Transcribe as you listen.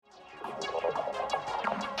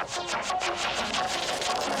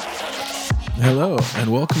Hello,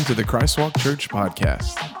 and welcome to the Christ Walk Church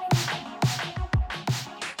podcast.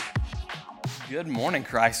 Good morning,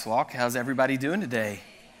 Christ Walk. How's everybody doing today?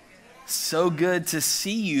 So good to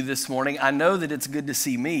see you this morning. I know that it's good to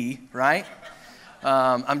see me, right?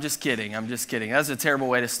 I'm just kidding. That's a terrible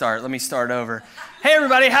way to start. Let me start over. Hey,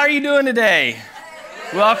 everybody, how are you doing today?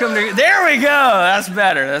 Welcome to, there we go. That's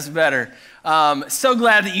better. So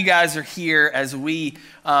glad that you guys are here as we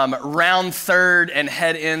round third and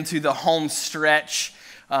head into the home stretch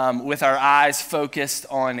with our eyes focused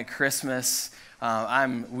on Christmas.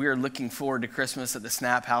 We're looking forward to Christmas at the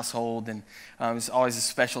Snap household, and it's always a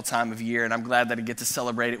special time of year, and I'm glad that I get to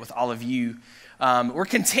celebrate it with all of you. We're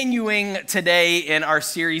continuing today in our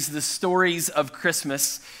series, The Stories of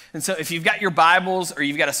Christmas. And so if you've got your Bibles or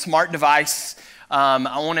you've got a smart device,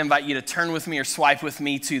 I want to invite you to turn with me or swipe with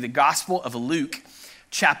me to the Gospel of Luke,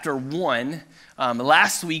 chapter 1.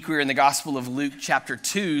 Last week we were in the Gospel of Luke, chapter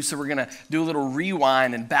 2, so we're going to do a little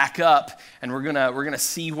rewind and back up, and we're gonna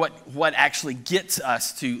see what actually gets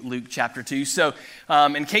us to Luke chapter 2. So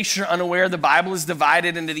in case you're unaware, the Bible is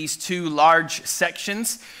divided into these two large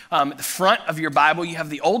sections. At the front of your Bible, you have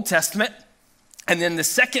the Old Testament. And then the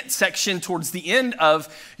second section towards the end of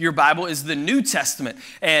your Bible is the New Testament.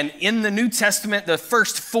 And in the New Testament, the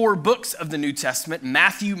first four books of the New Testament,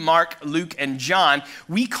 Matthew, Mark, Luke, and John,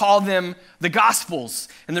 we call them the Gospels.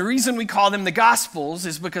 And the reason we call them the Gospels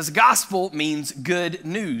is because gospel means good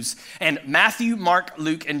news. And Matthew, Mark,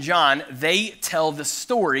 Luke, and John, they tell the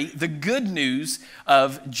story, the good news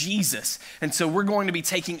of Jesus. And so we're going to be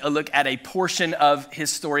taking a look at a portion of his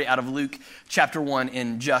story out of Luke chapter 1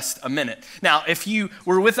 in just a minute. Now, if you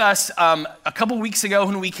were with us a couple weeks ago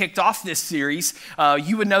when we kicked off this series,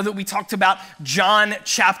 you would know that we talked about John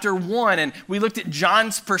chapter 1, and we looked at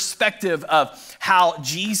John's perspective of how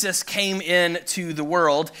Jesus came into the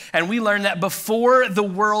world, and we learned that before the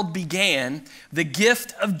world began, the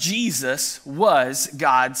gift of Jesus was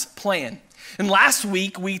God's plan. And last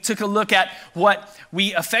week, we took a look at what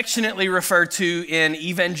we affectionately refer to in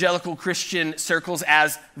evangelical Christian circles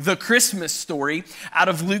as the Christmas story out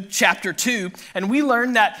of Luke chapter 2. And we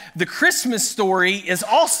learned that the Christmas story is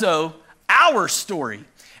also our story,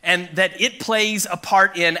 and that it plays a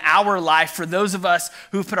part in our life for those of us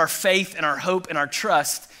who've put our faith and our hope and our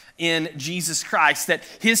trust in Jesus Christ, that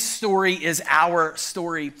his story is our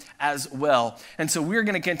story as well. And so we're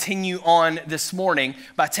going to continue on this morning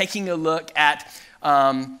by taking a look at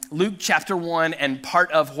Luke chapter 1 and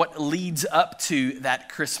part of what leads up to that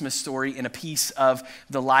Christmas story in a piece of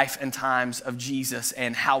the life and times of Jesus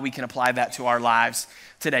and how we can apply that to our lives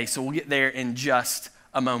today. So we'll get there in just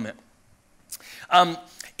a moment.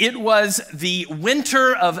 It was the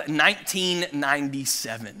winter of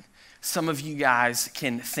 1997. Some of you guys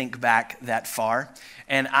can think back that far.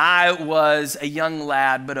 And I was a young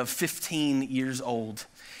lad, but of 15 years old.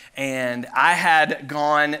 And I had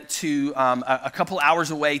gone to a couple hours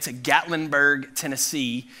away to Gatlinburg,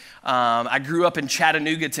 Tennessee. I grew up in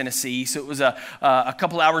Chattanooga, Tennessee, so it was a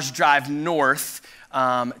couple hours drive north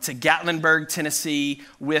to Gatlinburg, Tennessee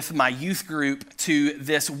with my youth group to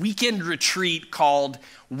this weekend retreat called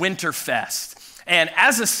Winterfest. And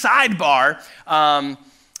as a sidebar,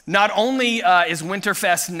 not only is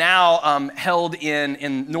Winterfest now held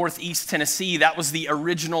in Northeast Tennessee, that was the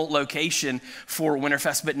original location for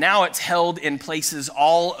Winterfest, but now it's held in places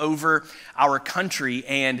all over our country.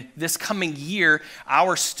 And this coming year,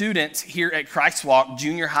 our students here at Christ Walk,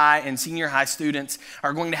 junior high and senior high students,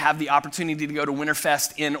 are going to have the opportunity to go to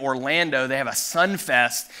Winterfest in Orlando. They have a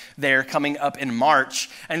Sunfest there coming up in March.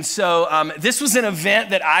 And so this was an event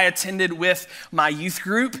that I attended with my youth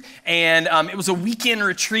group, and it was a weekend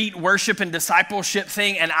retreat, worship and discipleship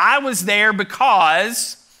thing, and I was there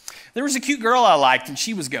because there was a cute girl I liked and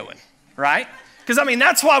she was going, right? Because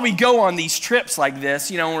that's why we go on these trips like this,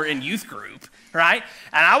 we're in youth group, right?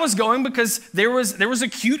 And I was going because there was a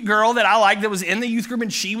cute girl that I liked that was in the youth group,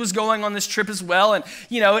 and she was going on this trip as well. And,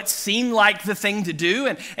 it seemed like the thing to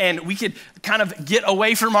do. And we could kind of get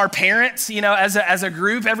away from our parents, as a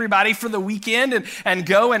group, everybody for the weekend and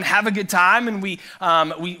go and have a good time. And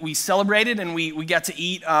we celebrated, and we got to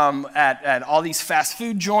eat at all these fast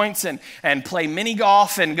food joints and play mini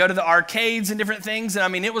golf and go to the arcades and different things.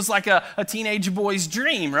 And it was like a teenage boy's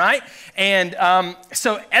dream, right? And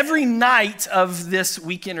so every night of this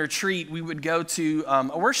weekend retreat, we would go to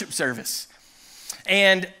a worship service.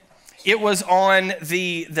 And it was on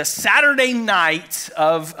the Saturday night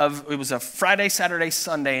of it was a Friday, Saturday,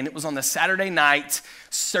 Sunday, and it was on the Saturday night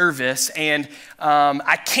service. And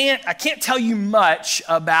I can't tell you much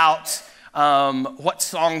about what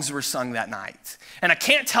songs were sung that night. And I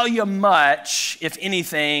can't tell you much, if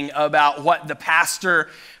anything, about what the pastor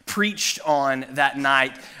preached on that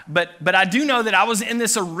night, but I do know that I was in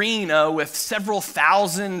this arena with several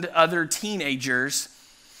thousand other teenagers.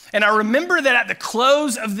 And I remember that at the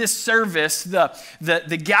close of this service,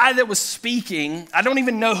 the guy that was speaking, I don't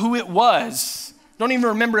even know who it was. Don't even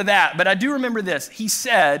remember that, but I do remember this. He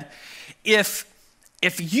said, if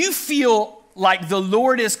you feel like the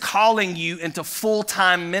Lord is calling you into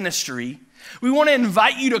full-time ministry, we want to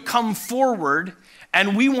invite you to come forward,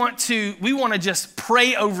 and we want to just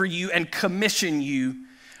pray over you and commission you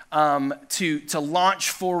to launch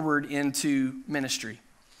forward into ministry.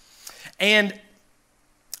 And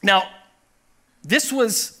now, this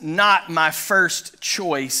was not my first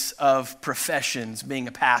choice of professions, being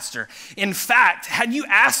a pastor. In fact, had you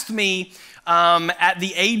asked me at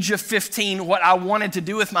the age of 15 what I wanted to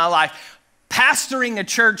do with my life, pastoring a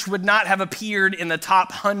church would not have appeared in the top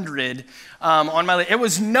 100 on my list. It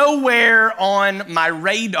was nowhere on my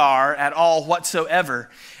radar at all whatsoever.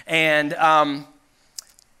 And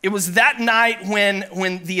it was that night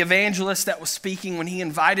when the evangelist that was speaking, when he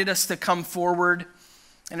invited us to come forward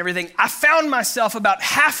and everything, I found myself about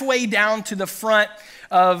halfway down to the front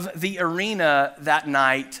of the arena that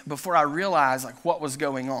night before I realized what was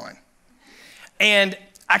going on. And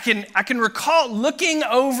I can recall looking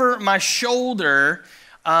over my shoulder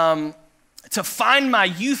to find my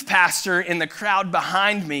youth pastor in the crowd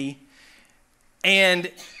behind me, and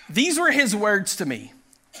these were his words to me: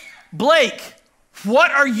 "Blake,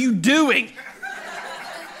 what are you doing?"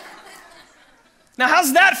 Now,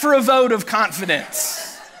 how's that for a vote of confidence?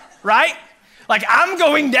 Right? Like, I'm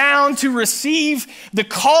going down to receive the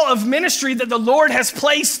call of ministry that the Lord has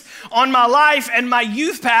placed on my life, and my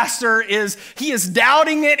youth pastor is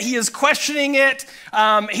doubting it, he is questioning it,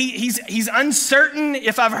 he's uncertain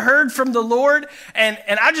if I've heard from the Lord, and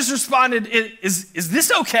I just responded, is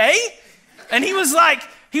this okay? And he was like,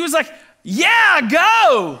 yeah,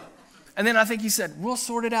 go. And then I think he said, we'll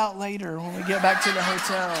sort it out later when we get back to the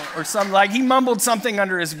hotel, or something. Like, he mumbled something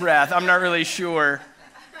under his breath. I'm not really sure.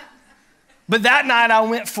 But that night I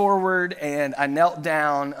went forward and I knelt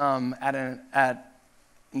down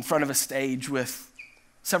in front of a stage with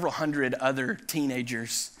several hundred other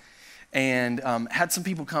teenagers, and had some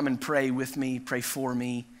people come and pray with me, pray for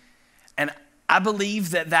me. And I believe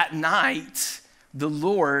that night the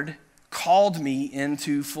Lord called me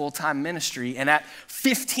into full-time ministry. And at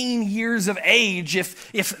 15 years of age,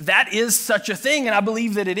 if that is such a thing, and I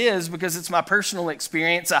believe that it is because it's my personal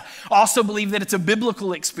experience, I also believe that it's a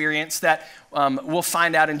biblical experience that we'll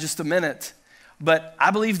find out in just a minute. But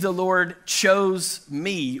I believe the Lord chose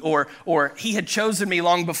me, or he had chosen me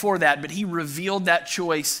long before that, but he revealed that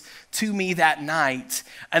choice to me that night.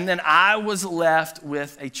 And then I was left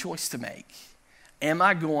with a choice to make. Am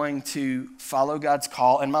I going to follow God's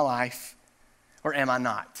call in my life, or am I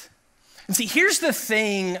not? And see, here's the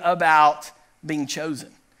thing about being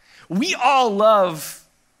chosen. We all love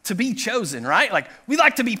to be chosen, right? Like, we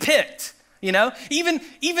like to be picked, you know? Even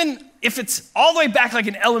if it's all the way back like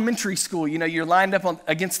in elementary school, you know, you're lined up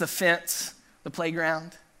against the fence, the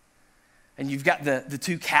playground, and you've got the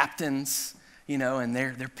two captains, you know, and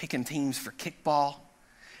they're picking teams for kickball.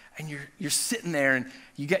 And you're sitting there and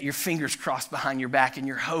you got your fingers crossed behind your back and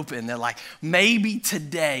you're hoping that, like, maybe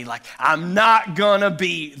today, like, I'm not gonna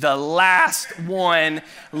be the last one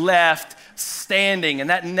left standing. And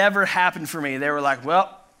that never happened for me. They were like,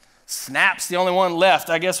 well, Snap's the only one left.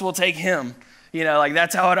 I guess we'll take him. You know, like,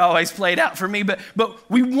 that's how it always played out for me. But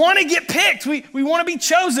we want to get picked. We want to be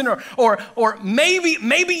chosen. Or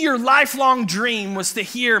maybe your lifelong dream was to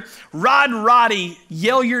hear Rod Roddy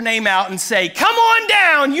yell your name out and say, come on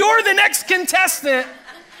down, you're the next contestant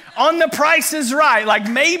on The Price is Right. Like,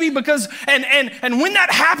 maybe because, and when that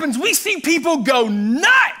happens, we see people go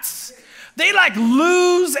nuts. They like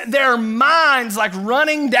lose their minds, like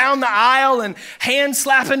running down the aisle and hand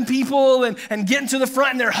slapping people and getting to the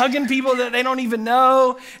front, and they're hugging people that they don't even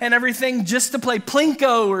know and everything just to play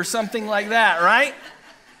Plinko or something like that, right?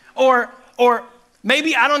 Or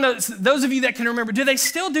maybe, I don't know, those of you that can remember, do they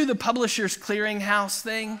still do the Publishers Clearinghouse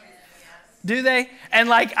thing? Do they? And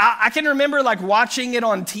like, I can remember like watching it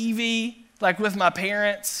on TV, like with my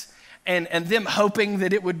parents, and them hoping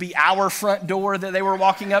that it would be our front door that they were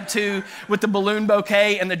walking up to with the balloon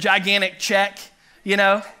bouquet and the gigantic check, you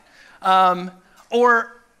know?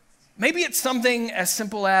 Or maybe it's something as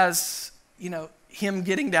simple as, you know, him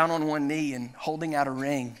getting down on one knee and holding out a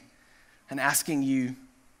ring and asking you,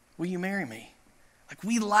 will you marry me? Like,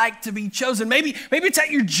 we like to be chosen. Maybe it's at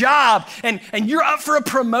your job and you're up for a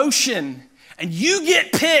promotion and you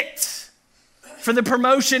get picked. for the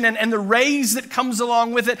promotion and the raise that comes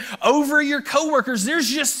along with it over your coworkers. There's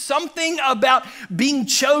just something about being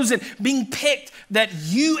chosen, being picked that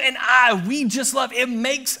you and we just love. It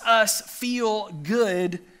makes us feel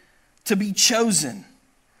good to be chosen.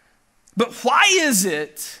 But why is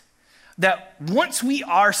it that once we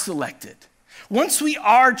are selected, once we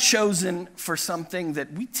are chosen for something,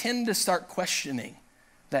 that we tend to start questioning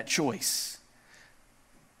that choice?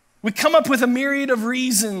 We come up with a myriad of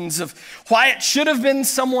reasons of why it should have been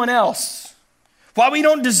someone else, why we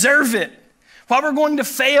don't deserve it, why we're going to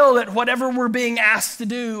fail at whatever we're being asked to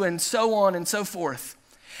do, and so on and so forth.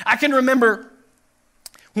 I can remember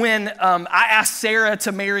when I asked Sarah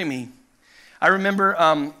to marry me. I remember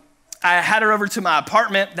I had her over to my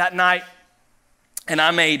apartment that night, and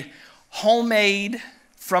I made homemade,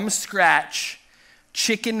 from scratch,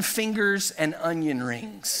 chicken fingers and onion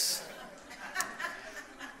rings.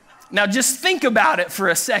 Now just think about it for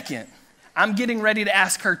a second. I'm getting ready to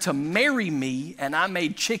ask her to marry me, and I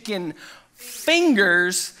made chicken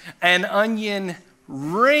fingers and onion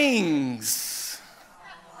rings.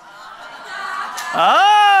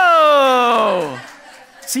 Oh!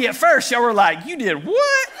 See, at first y'all were like, you did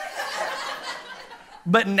what?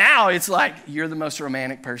 But now it's like, you're the most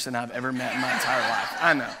romantic person I've ever met in my entire life.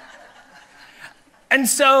 I know. And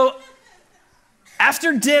so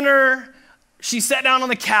after dinner, she sat down on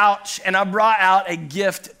the couch and I brought out a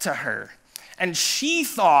gift to her. And she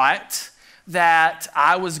thought that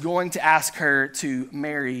I was going to ask her to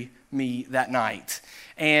marry me that night.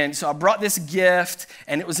 And so I brought this gift,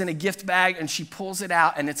 and it was in a gift bag, and she pulls it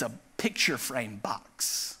out, and it's a picture frame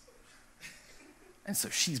box. And so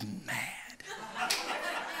she's mad.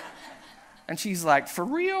 And she's like, for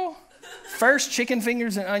real? First chicken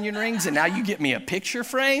fingers and onion rings, and now you get me a picture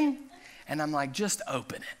frame? And I'm like, just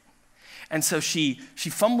open it. And so she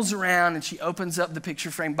fumbles around, and she opens up the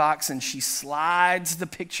picture frame box, and she slides the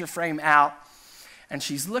picture frame out, and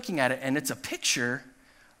she's looking at it, and it's a picture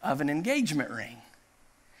of an engagement ring.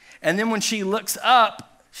 And then when she looks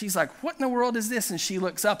up, she's like, what in the world is this? And she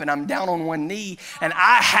looks up, and I'm down on one knee, and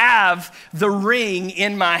I have the ring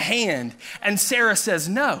in my hand. And Sarah says,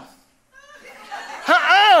 no.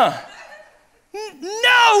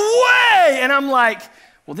 No way! And I'm like,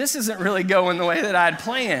 well, this isn't really going the way that I'd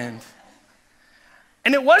planned.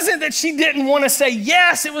 And it wasn't that she didn't want to say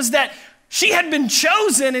yes, it was that she had been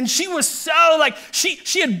chosen, and she was so like,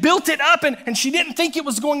 she had built it up, and she didn't think it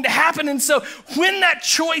was going to happen. And so when that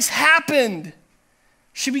choice happened,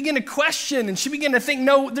 she began to question, and she began to think,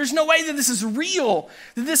 no, there's no way that this is real,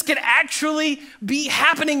 that this could actually be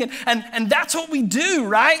happening. And that's what we do,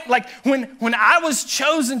 right? Like when I was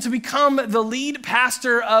chosen to become the lead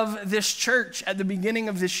pastor of this church at the beginning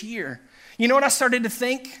of this year, you know what I started to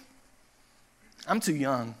think? I'm too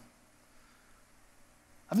young.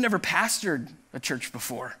 I've never pastored a church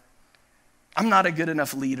before. I'm not a good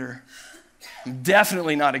enough leader. I'm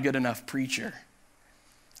definitely not a good enough preacher.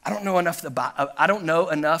 I don't know enough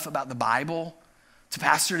about the Bible to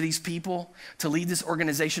pastor these people, to lead this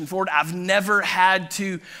organization forward. I've never had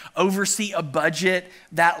to oversee a budget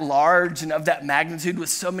that large and of that magnitude with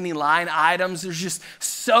so many line items. There's just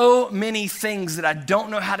so many things that I don't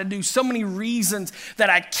know how to do, so many reasons that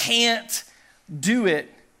I can't do it,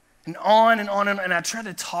 and on and on. And I try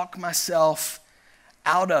to talk myself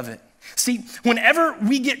out of it. See, whenever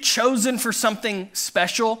we get chosen for something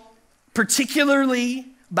special, particularly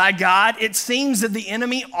by God, it seems that the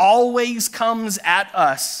enemy always comes at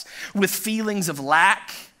us with feelings of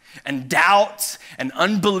lack and doubt and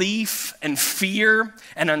unbelief and fear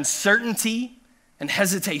and uncertainty and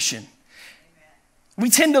hesitation. We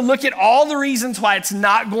tend to look at all the reasons why it's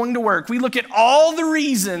not going to work. We look at all the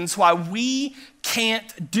reasons why we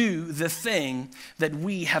can't do the thing that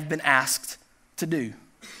we have been asked to do.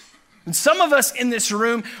 And some of us in this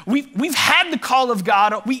room, we've had the call of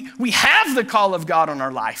God. We have the call of God on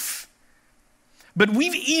our life. But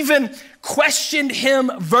we've even questioned him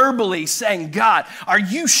verbally, saying, God, are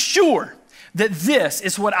you sure that this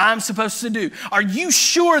is what I'm supposed to do? Are you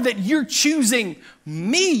sure that you're choosing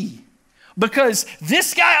me? Because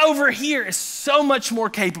this guy over here is so much more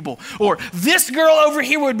capable. Or this girl over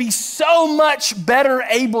here would be so much better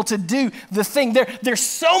able to do the thing. They're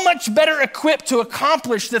so much better equipped to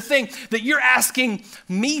accomplish the thing that you're asking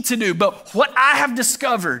me to do. But what I have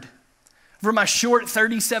discovered for my short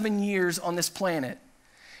 37 years on this planet,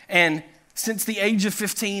 and since the age of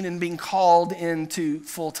 15 and being called into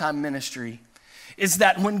full-time ministry, is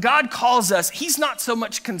that when God calls us, he's not so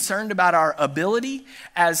much concerned about our ability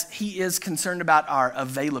as he is concerned about our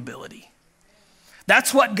availability.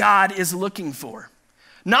 That's what God is looking for.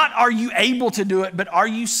 Not are you able to do it, but are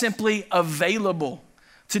you simply available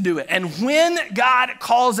to do it. And when God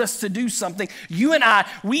calls us to do something, you and I,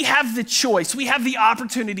 we have the choice, we have the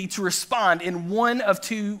opportunity to respond in one of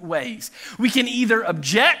two ways. We can either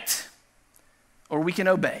object or we can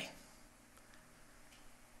obey.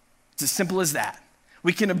 It's as simple as that.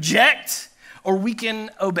 We can object or we can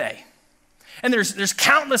obey. And there's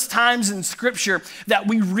countless times in Scripture that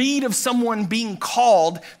we read of someone being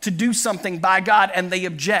called to do something by God and they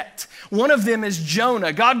object. One of them is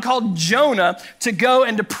Jonah. God called Jonah to go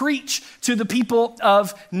and to preach to the people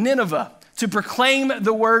of Nineveh, to proclaim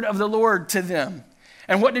the word of the Lord to them.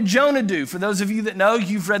 And what did Jonah do? For those of you that know,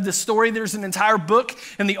 you've read this story. There's an entire book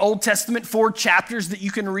in the Old Testament, 4 chapters that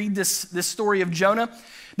you can read this story of Jonah.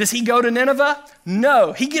 Does he go to Nineveh?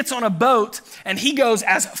 No. He gets on a boat and he goes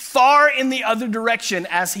as far in the other direction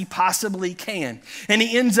as he possibly can. And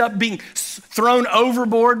he ends up being thrown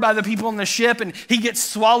overboard by the people on the ship, and he gets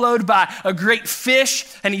swallowed by a great fish,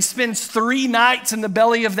 and he spends 3 nights in the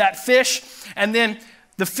belly of that fish, and then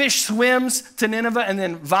the fish swims to Nineveh and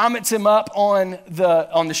then vomits him up on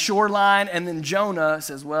the shoreline, and then Jonah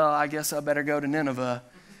says, well, I guess I better go to Nineveh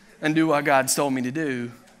and do what God's told me to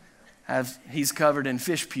do. He's covered in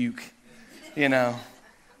fish puke,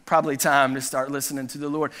 probably time to start listening to the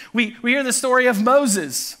Lord. We hear the story of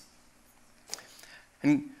Moses.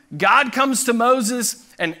 And God comes to Moses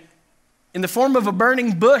and in the form of a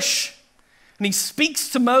burning bush. And he speaks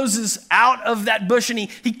to Moses out of that bush, and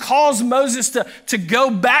he calls Moses to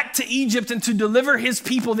go back to Egypt and to deliver his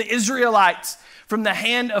people, the Israelites, from the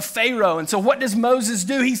hand of Pharaoh. And so what does Moses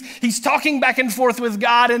do? He's talking back and forth with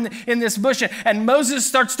God in this bush, and Moses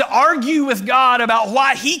starts to argue with God about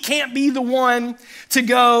why he can't be the one to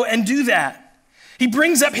go and do that. He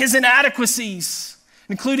brings up his inadequacies,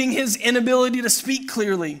 including his inability to speak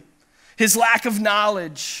clearly, his lack of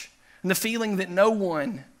knowledge, and the feeling that no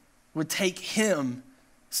one would take him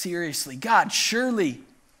seriously. God, surely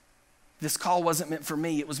this call wasn't meant for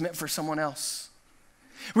me. It was meant for someone else.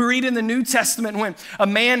 We read in the New Testament when a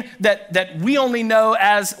man that we only know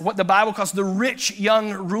as what the Bible calls the rich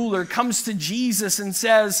young ruler comes to Jesus and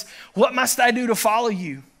says, what must I do to follow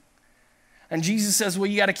you? And Jesus says, well,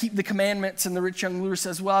 you got to keep the commandments. And the rich young ruler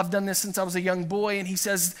says, well, I've done this since I was a young boy. And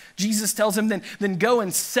Jesus tells him, then go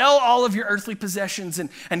and sell all of your earthly possessions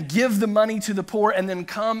and give the money to the poor, and then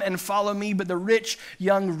come and follow me. But the rich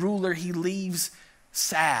young ruler, he leaves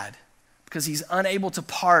sad, because he's unable to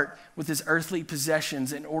part with his earthly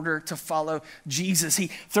possessions in order to follow Jesus. He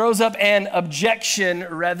throws up an objection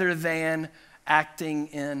rather than acting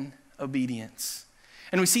in obedience.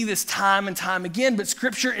 And we see this time and time again, but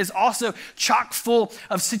Scripture is also chock full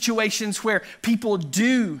of situations where people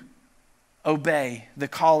do obey the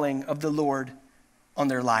calling of the Lord on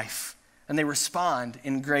their life, and they respond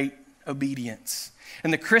in great obedience.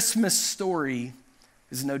 And the Christmas story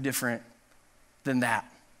is no different than that.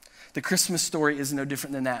 The Christmas story is no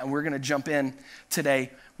different than that. And we're going to jump in today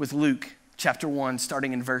with Luke chapter 1,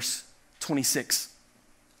 starting in verse 26.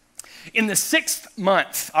 In the 6th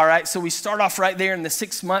month, all right, so we start off right there in the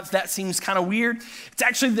 6th month. That seems kind of weird. It's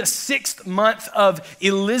actually the 6th month of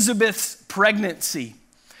Elizabeth's pregnancy.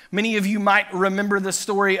 Many of you might remember the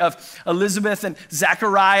story of Elizabeth and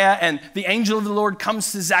Zechariah, and the angel of the Lord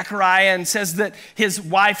comes to Zechariah and says that his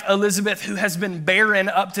wife Elizabeth, who has been barren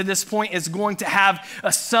up to this point, is going to have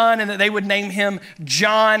a son, and that they would name him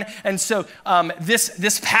John. And so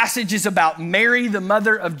this passage is about Mary, the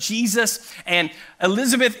mother of Jesus, and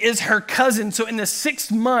Elizabeth is her cousin. So in the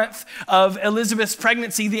 6th month of Elizabeth's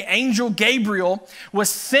pregnancy, the angel Gabriel was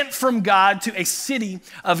sent from God to a city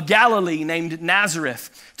of Galilee named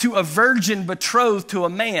Nazareth, to a virgin betrothed to a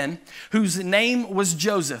man whose name was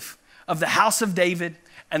Joseph, of the house of David,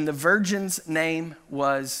 and the virgin's name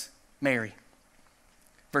was Mary.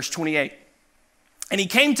 Verse 28. And he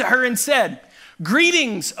came to her and said,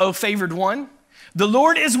 "Greetings, O favored one, the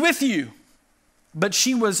Lord is with you." But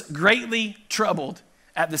she was greatly troubled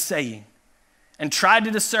at the saying, and tried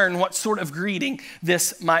to discern what sort of greeting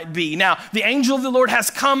this might be. Now, the angel of the Lord has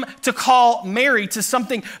come to call Mary to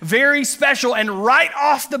something very special, and right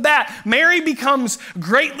off the bat, Mary becomes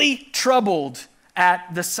greatly troubled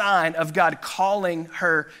at the sign of God calling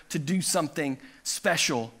her to do something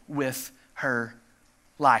special with her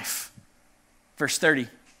life. Verse 30, and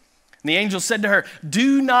the angel said to her,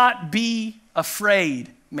 "Do not be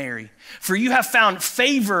afraid, Mary, for you have found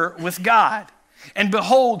favor with God. And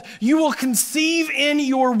behold, you will conceive in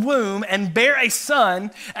your womb and bear a son,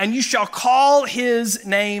 and you shall call his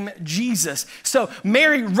name Jesus." So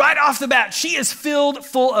Mary, right off the bat, she is filled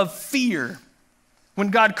full of fear when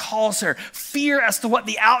God calls her. Fear as to what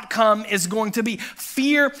the outcome is going to be.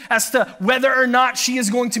 Fear as to whether or not she is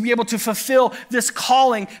going to be able to fulfill this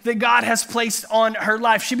calling that God has placed on her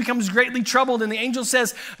life. She becomes greatly troubled, and the angel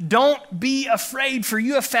says, don't be afraid, for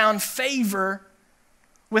you have found favor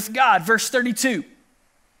with God. Verse 32,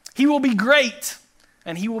 he will be great,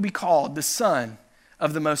 and he will be called the Son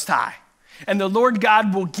of the Most High. And the Lord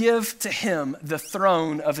God will give to him the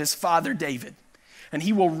throne of his father David. And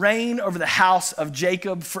he will reign over the house of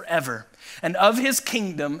Jacob forever. And of his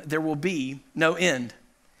kingdom there will be no end.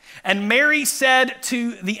 And Mary said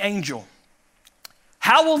to the angel,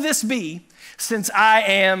 how will this be, since I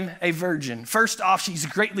am a virgin? First off, she's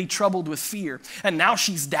greatly troubled with fear, and now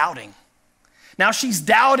she's doubting. Now she's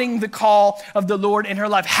doubting the call of the Lord in her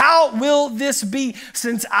life. How will this be,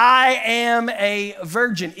 since I am a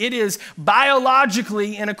virgin? It is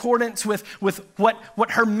biologically in accordance with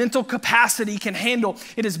what her mental capacity can handle.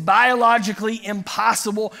 It is biologically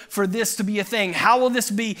impossible for this to be a thing. How will this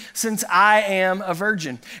be, since I am a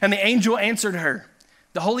virgin? And the angel answered her,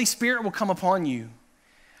 the Holy Spirit will come upon you,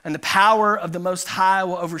 and the power of the Most High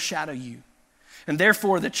will overshadow you. And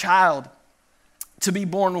therefore the child to be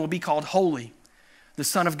born will be called Holy, the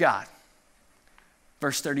Son of God.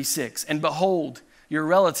 Verse 36, and behold, your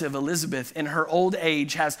relative Elizabeth in her old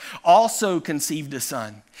age has also conceived a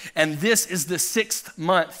son. And this is the 6th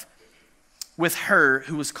month with her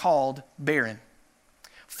who was called barren.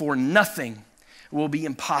 For nothing will be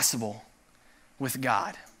impossible with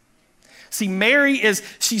God. See, Mary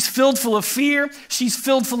she's filled full of fear. She's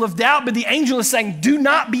filled full of doubt, but the angel is saying, do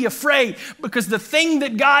not be afraid, because the thing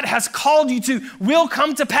that God has called you to will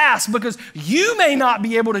come to pass, because you may not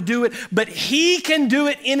be able to do it, but he can do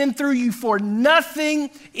it in and through you, for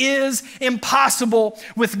nothing is impossible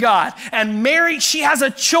with God. And Mary, she has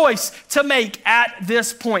a choice to make at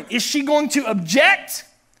this point. Is she going to object,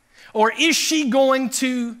 or is she going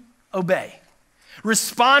to obey?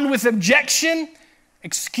 Respond with objection,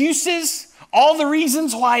 excuses, all the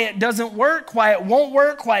reasons why it doesn't work, why it won't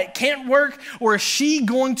work, why it can't work, or is she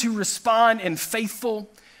going to respond in faithful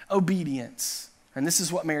obedience? And this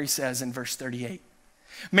is what Mary says in verse 38.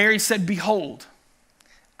 Mary said, behold,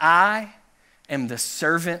 I am the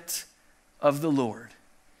servant of the Lord.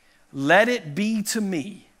 Let it be to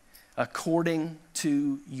me according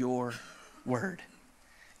to your word.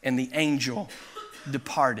 And the angel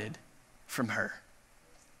departed from her.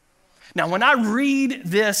 Now, when I read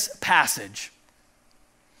this passage,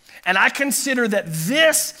 and I consider that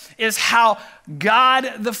this is how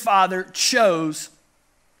God the Father chose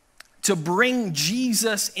to bring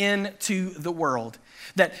Jesus into the world,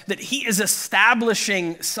 that he is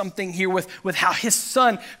establishing something here with how his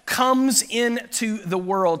son comes into the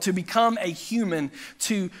world to become a human,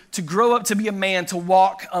 to grow up to be a man, to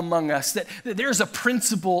walk among us, that there's a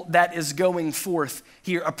principle that is going forth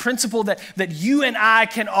here, a principle that you and I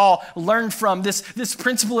can all learn from. This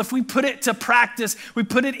principle, if we put it to practice, we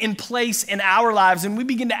put it in place in our lives, and we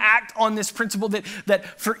begin to act on this principle,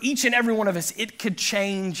 that for each and every one of us, it could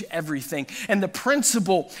change everything. And the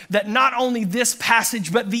principle that not only this passage,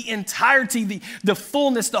 but the entirety, the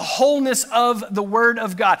fullness, the wholeness of the Word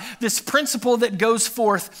of God, this principle that goes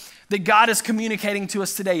forth that God is communicating to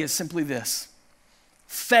us today is simply this: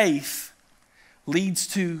 faith leads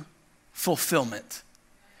to fulfillment.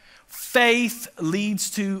 Faith leads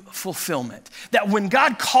to fulfillment. That when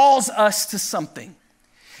God calls us to something,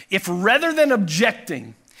 if rather than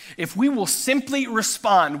objecting, if we will simply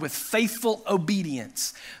respond with faithful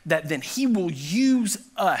obedience, that then he will use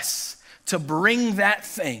us to bring that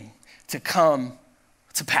thing to come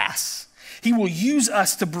to pass. He will use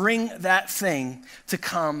us to bring that thing to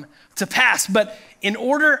come to pass. But in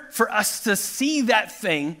order for us to see that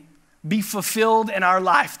thing be fulfilled in our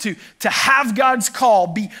life, to have God's call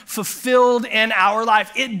be fulfilled in our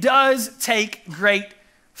life, it does take great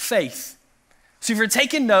faith. So if you're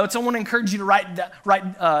taking notes, I want to encourage you to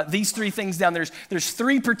write these 3 things down. There's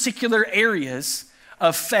 3 particular areas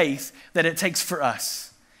of faith that it takes for us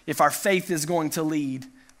if our faith is going to lead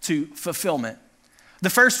to fulfillment. The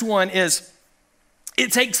first one is,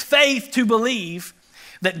 it takes faith to believe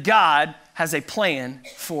that God has a plan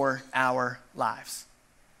for our lives.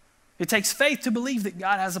 It takes faith to believe that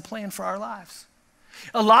God has a plan for our lives.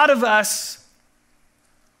 A lot of us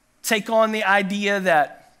take on the idea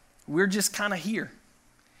that we're just kind of here,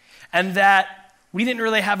 and that we didn't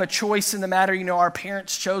really have a choice in the matter. You know, our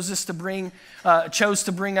parents chose to bring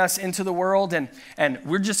us into the world, and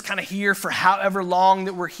we're just kind of here for however long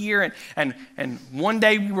that we're here. And one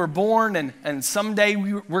day we were born, and someday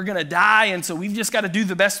we're going to die, and so we've just got to do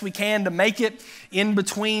the best we can to make it in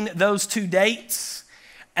between those 2 dates,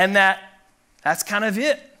 and that's kind of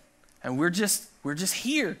it. And we're just We're just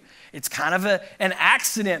here. It's kind of an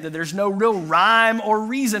accident that there's no real rhyme or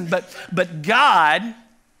reason, but God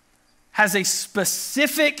has a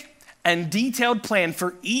specific and detailed plan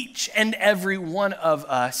for each and every one of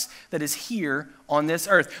us that is here on this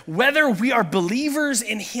earth. Whether we are believers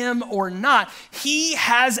in him or not, he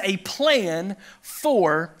has a plan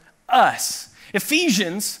for us.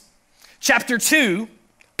 Ephesians chapter 2,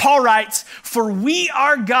 Paul writes, "For we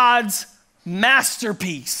are God's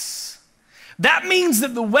masterpiece." That means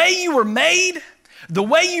that the way you were made, the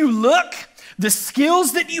way you look, the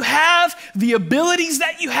skills that you have, the abilities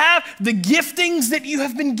that you have, the giftings that you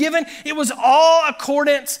have been given, it was all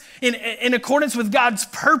in accordance with God's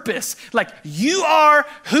purpose. Like, you are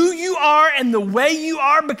who you are and the way you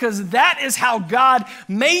are because that is how God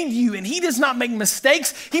made you. And he does not make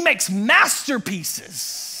mistakes. He makes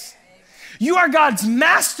masterpieces. You are God's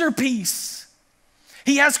masterpiece.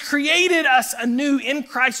 He has created us anew in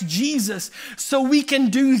Christ Jesus so we can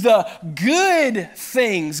do the good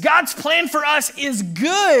things. God's plan for us is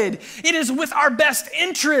good. It is with our best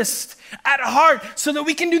interest at heart so that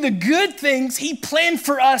we can do the good things he planned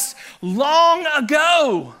for us long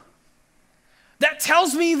ago. That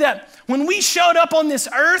tells me that when we showed up on this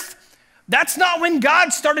earth, that's not when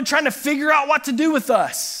God started trying to figure out what to do with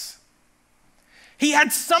us. He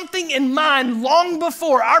had something in mind long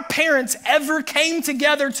before our parents ever came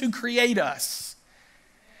together to create us.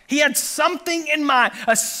 He had something in mind,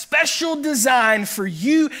 a special design for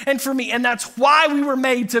you and for me. And that's why we were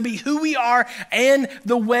made to be who we are and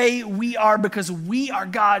the way we are, because we are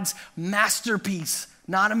God's masterpiece,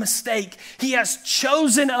 not a mistake. He has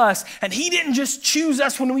chosen us, and he didn't just choose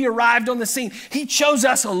us when we arrived on the scene. He chose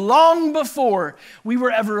us long before we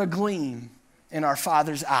were ever a gleam in our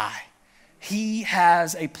Father's eye. He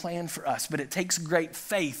has a plan for us, but it takes great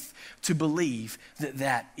faith to believe that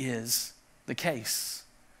that is the case.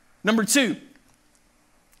 Number 2,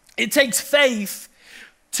 it takes faith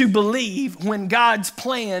to believe when God's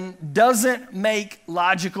plan doesn't make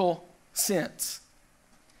logical sense.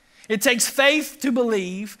 It takes faith to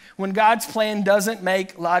believe when God's plan doesn't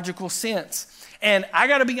make logical sense. And I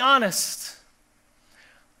got to be honest,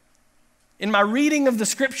 in my reading of the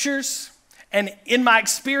scriptures, and in my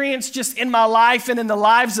experience, just in my life and in the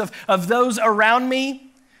lives of those around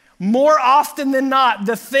me, more often than not,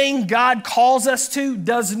 the thing God calls us to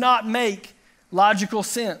does not make logical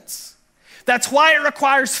sense. That's why it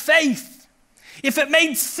requires faith. If it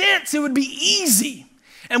made sense, it would be easy,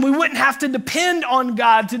 and we wouldn't have to depend on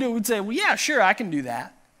God to do it. We'd say, well, yeah, sure, I can do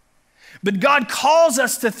that. But God calls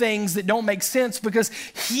us to things that don't make sense because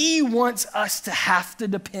he wants us to have to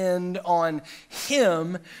depend on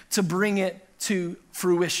him to bring it to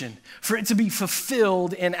fruition, for it to be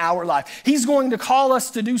fulfilled in our life. He's going to call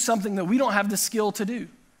us to do something that we don't have the skill to do,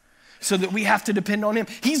 so that we have to depend on him.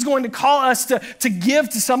 He's going to call us to give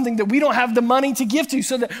to something that we don't have the money to give to,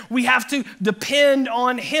 so that we have to depend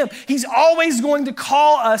on him. He's always going to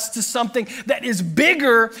call us to something that is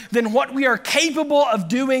bigger than what we are capable of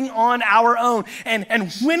doing on our own.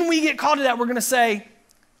 And when we get called to that, we're going to say,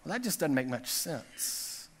 well, that just doesn't make much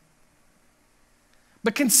sense.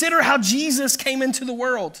 But consider how Jesus came into the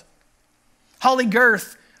world. Holly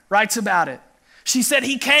Girth writes about it. She said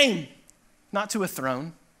he came not to a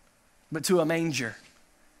throne, but to a manger.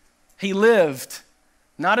 He lived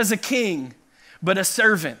not as a king, but a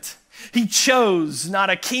servant. He chose not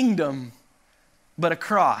a kingdom, but a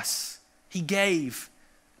cross. He gave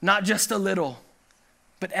not just a little,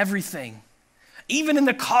 but everything. Even in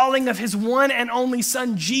the calling of his one and only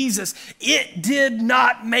son, Jesus, it did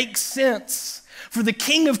not make sense for the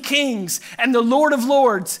King of Kings and the Lord of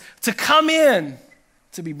Lords to come in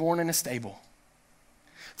to be born in a stable,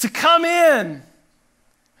 to come in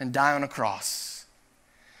and die on a cross,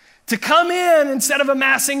 to come in instead of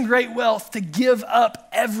amassing great wealth, to give up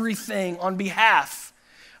everything on behalf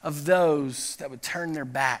of those that would turn their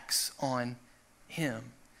backs on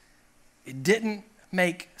him. It didn't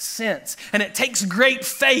make sense. And it takes great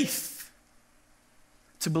faith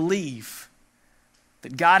to believe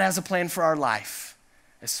that God has a plan for our life,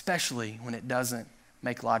 especially when it doesn't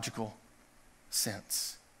make logical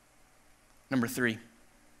sense. Number 3,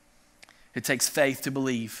 it takes faith to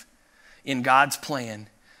believe in God's plan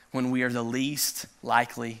when we are the least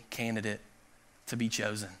likely candidate to be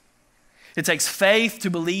chosen. It takes faith to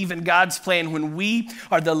believe in God's plan when we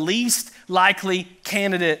are the least likely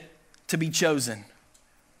candidate to be chosen.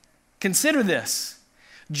 Consider this.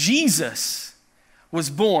 Jesus was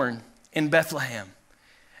born in Bethlehem.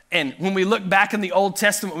 And when we look back in the Old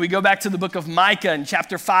Testament, we go back to the book of Micah in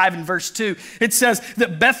chapter 5 and verse 2, it says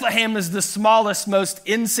that Bethlehem is the smallest, most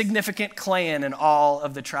insignificant clan in all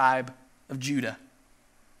of the tribe of Judah.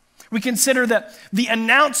 We consider that the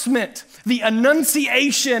announcement, the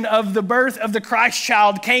annunciation of the birth of the Christ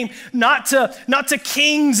child came not to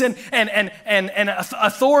kings and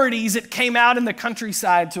authorities. It came out in the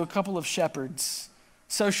countryside to a couple of shepherds,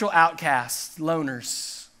 social outcasts,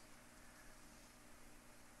 loners,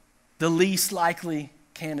 the least likely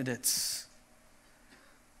candidates.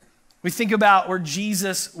 We think about where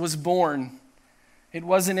Jesus was born. It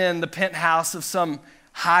wasn't in the penthouse of some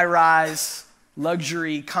high-rise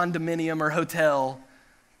luxury condominium or hotel.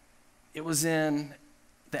 It was in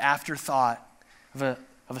the afterthought of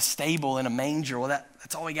a stable in a manger. Well,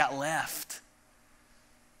 that's all we got left.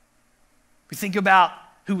 We think about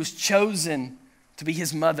who was chosen to be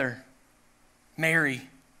his mother, Mary.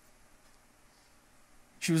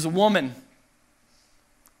 She was a woman,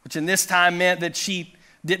 which in this time meant that she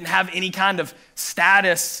didn't have any kind of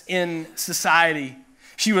status in society.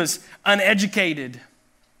 She was uneducated.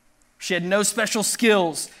 She had no special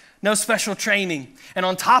skills, no special training. And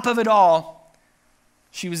on top of it all,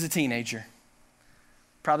 she was a teenager,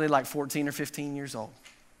 probably like 14 or 15 years old.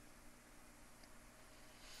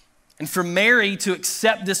 And for Mary to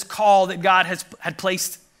accept this call that God had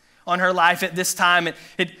placed on her life at this time,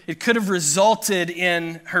 it could have resulted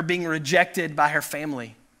in her being rejected by her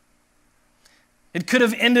family. It could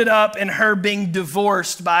have ended up in her being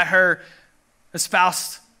divorced by her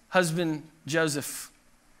espoused husband, Joseph.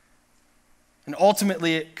 And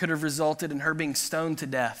ultimately, it could have resulted in her being stoned to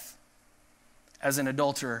death as an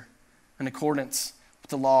adulterer in accordance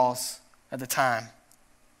with the laws at the time.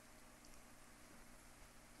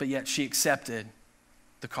 But yet she accepted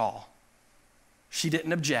the call. She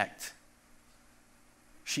didn't object.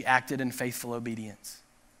 She acted in faithful obedience.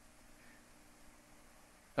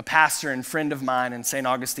 A pastor and friend of mine in St.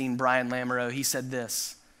 Augustine, Brian Lamoureux, he said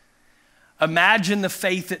this: imagine the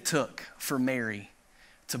faith it took for Mary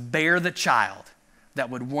to bear the child that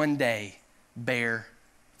would one day bear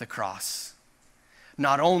the cross.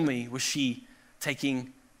 Not only was she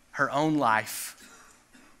taking her own life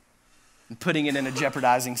and putting it in a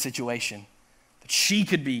jeopardizing situation that she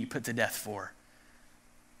could be put to death for,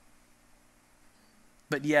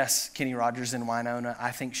 but yes, Kenny Rogers and Winona,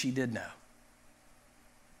 I think she did know.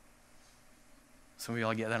 Some of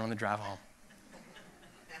y'all get that on the drive home.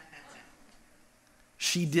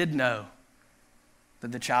 She did know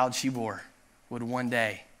that the child she bore would one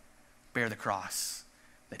day bear the cross,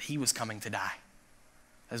 that he was coming to die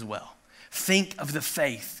as well. Think of the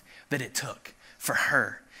faith that it took for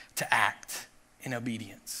her to act in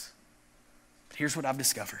obedience. But here's what I've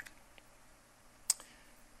discovered.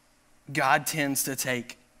 God tends to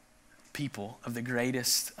take people of the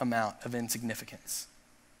greatest amount of insignificance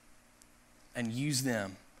and use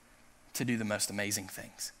them to do the most amazing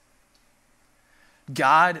things.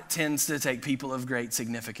 God tends to take people of great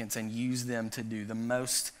significance and use them to do the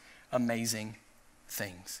most amazing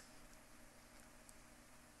things.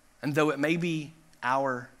 And though it may be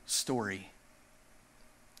our story,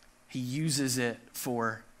 he uses it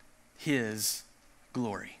for his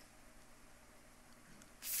glory.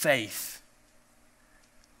 Faith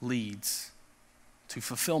leads to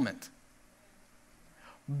fulfillment.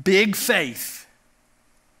 Big faith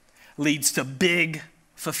leads to big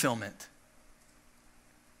fulfillment.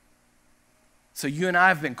 So you and I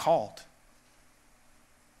have been called,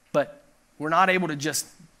 but we're not able to just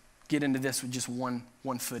get into this with just one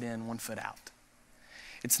foot in, 1 foot out.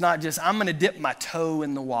 It's not just, I'm going to dip my toe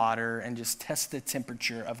in the water and just test the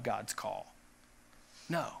temperature of God's call.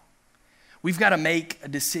 No. We've got to make a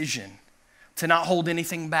decision to not hold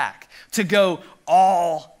anything back, to go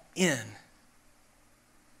all in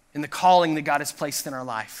the calling that God has placed in our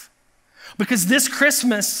life. Because this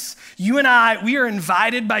Christmas, you and I, we are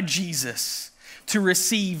invited by Jesus to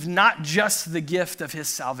receive not just the gift of his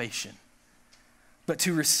salvation, but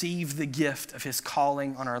to receive the gift of his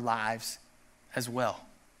calling on our lives as well.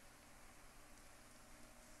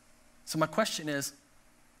 So my question is,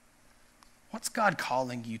 what's God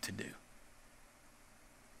calling you to do?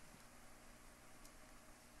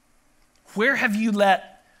 Where have you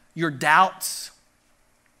let your doubts,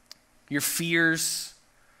 your fears,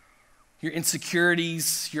 your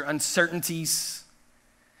insecurities, your uncertainties,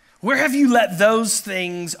 where have you let those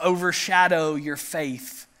things overshadow your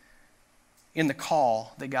faith in the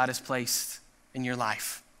call that God has placed in your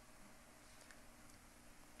life?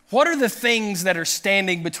 What are the things that are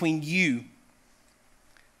standing between you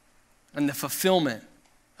and the fulfillment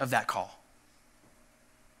of that call?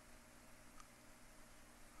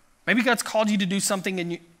 Maybe God's called you to do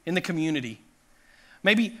something in the community.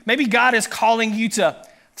 Maybe God is calling you to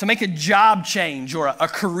make a job change or a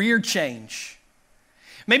career change.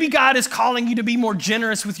 Maybe God is calling you to be more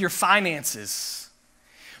generous with your finances.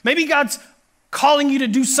 Maybe God's calling you to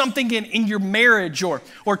do something in your marriage or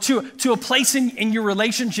to a place in your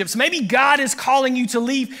relationships. Maybe God is calling you to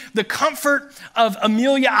leave the comfort of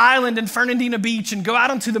Amelia Island and Fernandina Beach and go out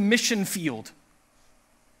onto the mission field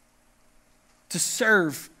to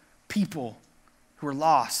serve people who are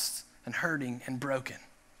lost and hurting and broken.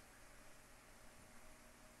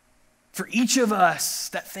 For each of us,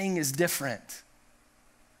 that thing is different.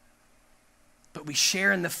 But we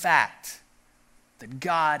share in the fact that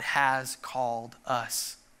God has called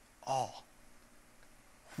us all.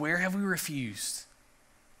 Where have we refused?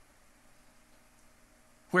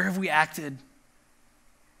 Where have we acted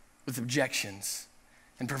with objections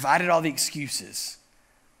and provided all the excuses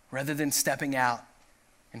rather than stepping out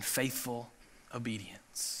in faithful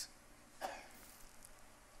obedience?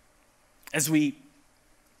 As we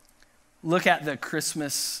look at the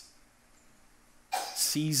Christmas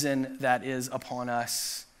season that is upon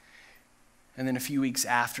us, and then a few weeks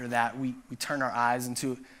after that, we turn our eyes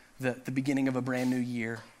into the beginning of a brand new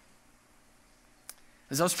year.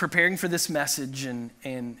 As I was preparing for this message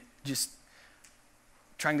and just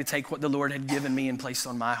trying to take what the Lord had given me and placed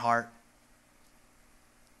on my heart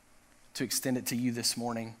to extend it to you this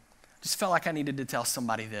morning, I just felt like I needed to tell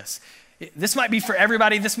somebody this. This might be for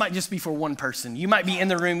everybody. This might just be for one person. You might be in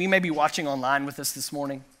the room. You may be watching online with us this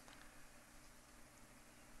morning.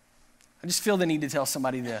 I just feel the need to tell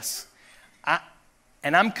somebody this.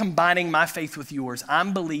 And I'm combining my faith with yours.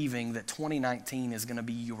 I'm believing that 2019 is going to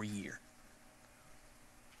be your year.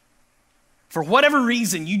 For whatever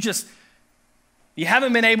reason, you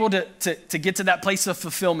haven't been able to get to that place of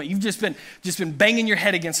fulfillment. You've just been banging your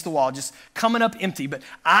head against the wall, just coming up empty. But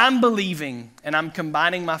I'm believing, and I'm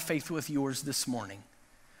combining my faith with yours this morning,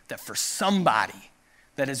 that for somebody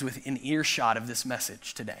that is within earshot of this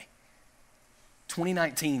message today,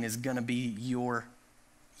 2019 is going to be your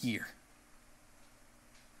year.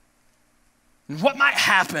 And what might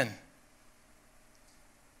happen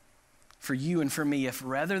for you and for me if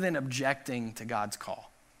rather than objecting to God's call,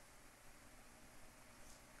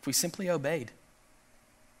 if we simply obeyed?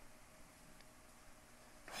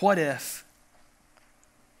 What if,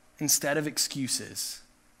 instead of excuses,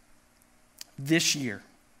 this year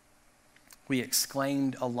we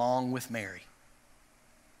exclaimed along with Mary,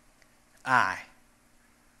 I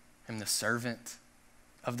am the servant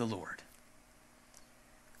of the Lord.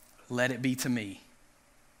 Let it be to me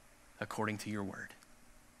according to your word.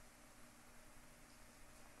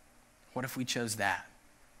 What if we chose that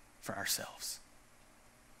for ourselves?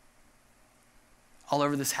 All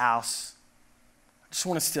over this house, I just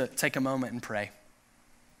want us to take a moment and pray.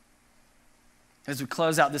 As we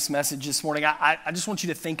close out this message this morning, I just want you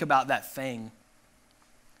to think about that thing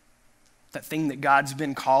that God's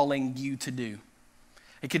been calling you to do.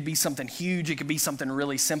 It could be something huge. It could be something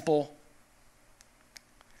really simple.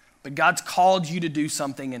 But God's called you to do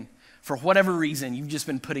something, and for whatever reason, you've just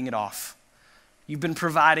been putting it off. You've been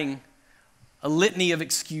providing a litany of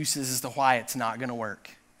excuses as to why it's not going to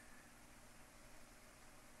work,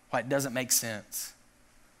 why it doesn't make sense,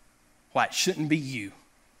 why it shouldn't be you.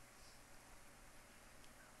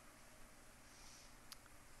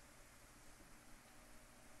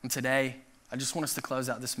 And today, I just want us to close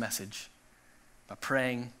out this message by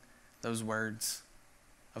praying those words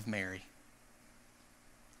of Mary.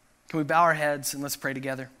 Can we bow our heads and let's pray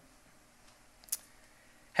together?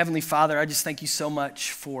 Heavenly Father, I just thank you so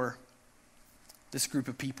much for this group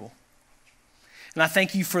of people. And I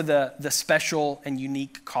thank you for the special and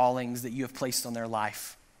unique callings that you have placed on their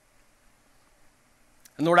life.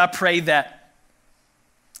 And Lord, I pray that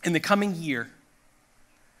in the coming year,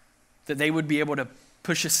 that they would be able to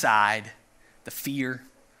push aside the fear,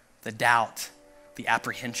 the doubt, the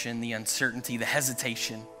apprehension, the uncertainty, the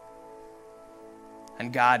hesitation.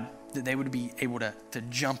 And God, that they would be able to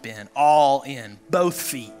jump in, all in, both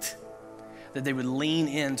feet, that they would lean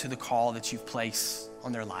into the call that you've placed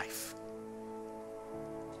on their life.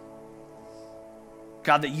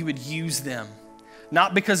 God, that you would use them,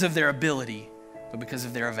 not because of their ability, but because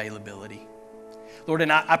of their availability. Lord,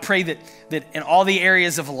 and I pray that in all the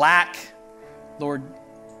areas of lack, Lord,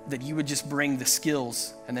 that you would just bring the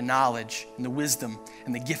skills and the knowledge and the wisdom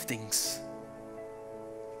and the giftings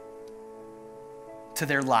to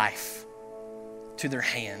their life, to their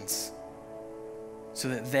hands, so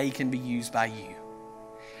that they can be used by you.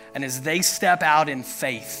 And as they step out in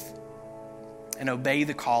faith and obey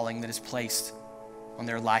the calling that is placed on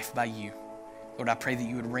their life by you, Lord, I pray that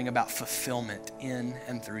you would bring about fulfillment in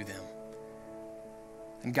and through them.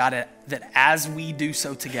 And God, that as we do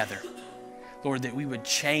so together, Lord, that we would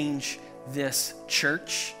change this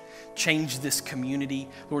church, change this community.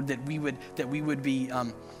 Lord, that we would be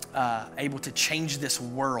able to change this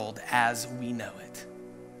world as we know it.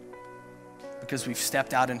 Because we've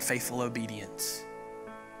stepped out in faithful obedience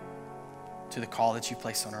to the call that you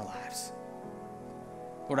placed on our lives.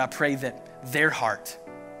 Lord, I pray that their heart,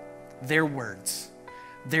 their words,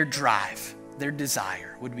 their drive, their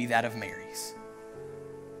desire would be that of Mary's.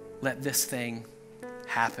 Let this thing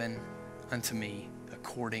happen unto me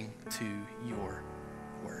according to your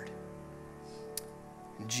word.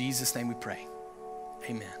 In Jesus' name we pray.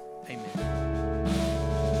 Amen. Amen.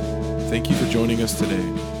 Thank you for joining us today.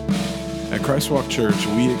 At Christ Walk Church,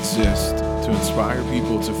 we exist to inspire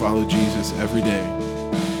people to follow Jesus every day.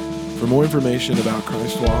 For more information about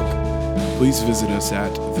Christ Walk, please visit us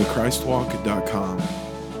at thechristwalk.com.